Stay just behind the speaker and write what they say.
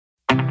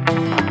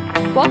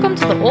Welcome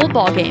to the Old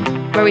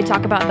Ballgame, where we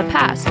talk about the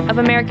past of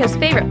America's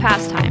favorite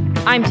pastime.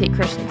 I'm Tate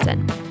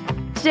Christensen.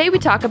 Today we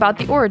talk about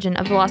the origin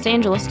of the Los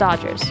Angeles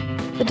Dodgers.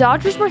 The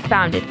Dodgers were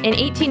founded in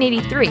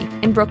 1883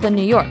 in Brooklyn,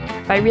 New York,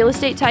 by real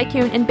estate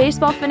tycoon and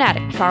baseball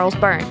fanatic Charles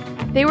Byrne.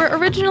 They were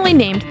originally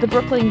named the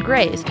Brooklyn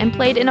Grays and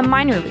played in a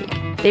minor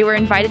league. They were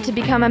invited to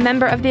become a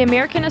member of the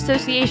American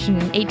Association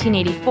in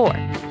 1884,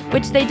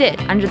 which they did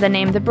under the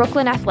name the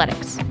Brooklyn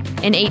Athletics.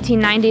 In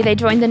 1890, they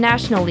joined the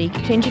National League,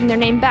 changing their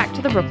name back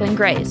to the Brooklyn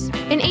Grays.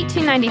 In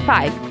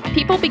 1895,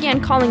 people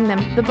began calling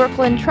them the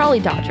Brooklyn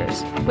Trolley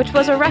Dodgers, which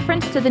was a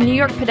reference to the New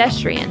York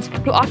pedestrians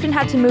who often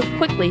had to move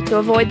quickly to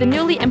avoid the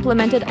newly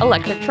implemented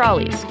electric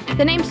trolleys.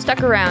 The name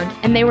stuck around,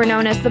 and they were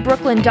known as the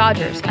Brooklyn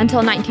Dodgers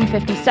until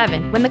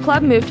 1957, when the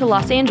club moved to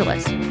Los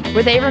Angeles,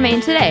 where they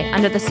remain today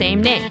under the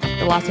same name,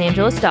 the Los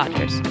Angeles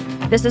Dodgers.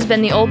 This has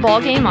been the Old Ball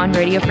Game on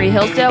Radio Free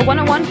Hillsdale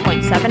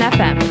 101.7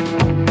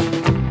 FM.